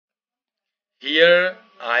Here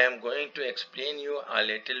I am going to explain you a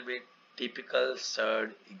little bit typical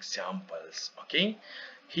surd examples. Okay,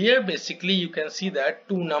 here basically you can see that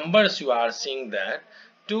two numbers you are seeing, that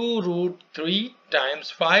 2 root 3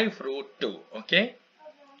 times 5 root 2. Okay,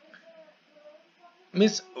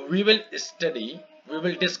 Miss, we will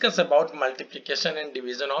discuss about multiplication and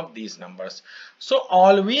division of these numbers. So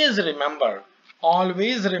always remember,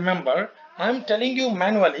 I'm telling you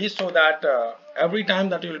manually so that every time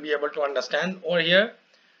that you will be able to understand over here.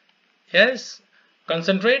 Yes,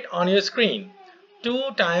 concentrate on your screen.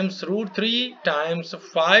 2 times root 3 times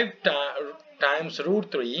 5 times root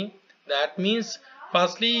 3. That means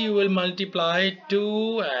firstly you will multiply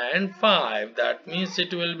 2 and 5. That means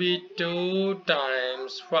it will be 2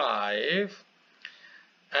 times 5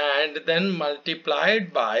 and then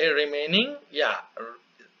multiplied by remaining,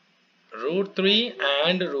 root 3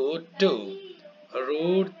 and root 2.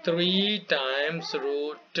 Root 3 times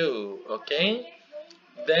root 2. Okay.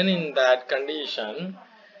 Then in that condition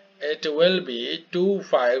it will be 2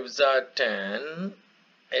 5s are 10.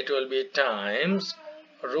 It will be times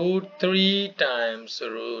root 3 times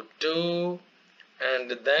root 2,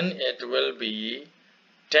 and then it will be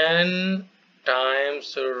 10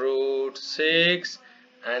 times root 6,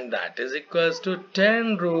 and that is equals to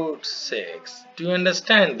 10 root 6. Do you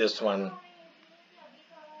understand this one?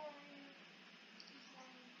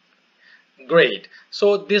 Great.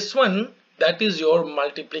 So this one, that is your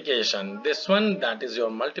multiplication. This one, that is your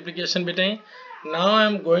multiplication beta. Now I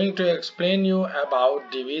am going to explain you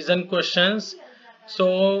about division questions.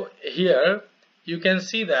 So here you can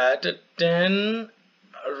see that 10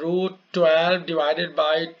 root 12 divided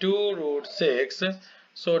by 2 root 6.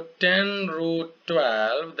 So 10 root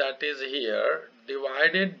 12, that is here,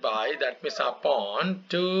 divided by, that means upon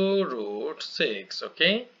 2 root 6.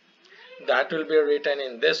 Okay, that will be written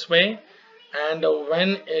in this way. And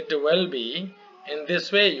when it will be in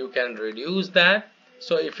this way, you can reduce that.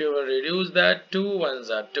 So if you will reduce that, 2 1s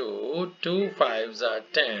are 2, 2 5s are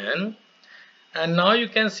 10, and now you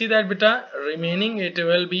can see that beta remaining it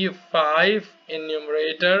will be 5 in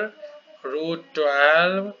numerator, root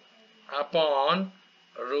 12 upon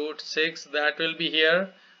root 6, that will be here.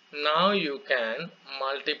 Now you can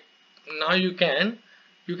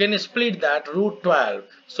you can split that root 12.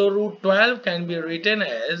 So root 12 can be written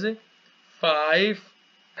as 5,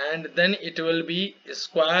 and then it will be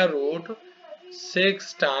square root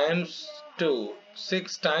 6 times 2.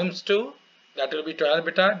 6 times 2, that will be 12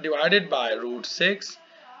 beta, divided by root 6.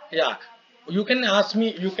 Yeah, you can ask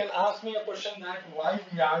me a question that why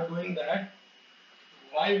we are doing that.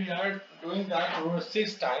 Root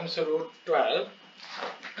 6 times root 12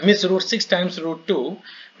 means root 6 times root 2,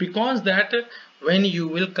 because that when you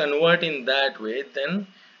will convert in that way, then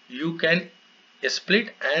you can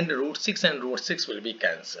split and root 6 will be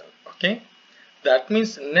cancelled. Okay, that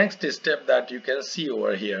means next step that you can see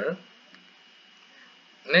over here,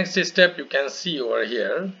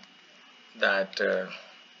 that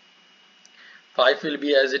 5 will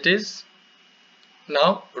be as it is.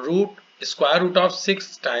 Now square root of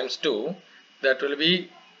 6 times 2, that will be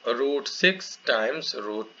root 6 times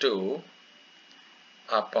root 2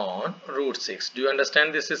 upon root 6. Do you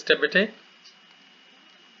understand this step beta?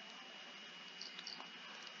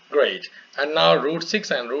 Great. And now root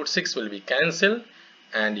 6 and root 6 will be cancelled,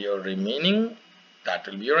 and your remaining, that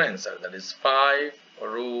will be your answer, that is 5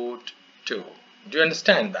 root 2. Do you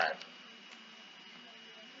understand that?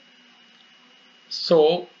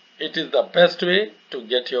 So it is the best way to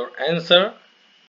get your answer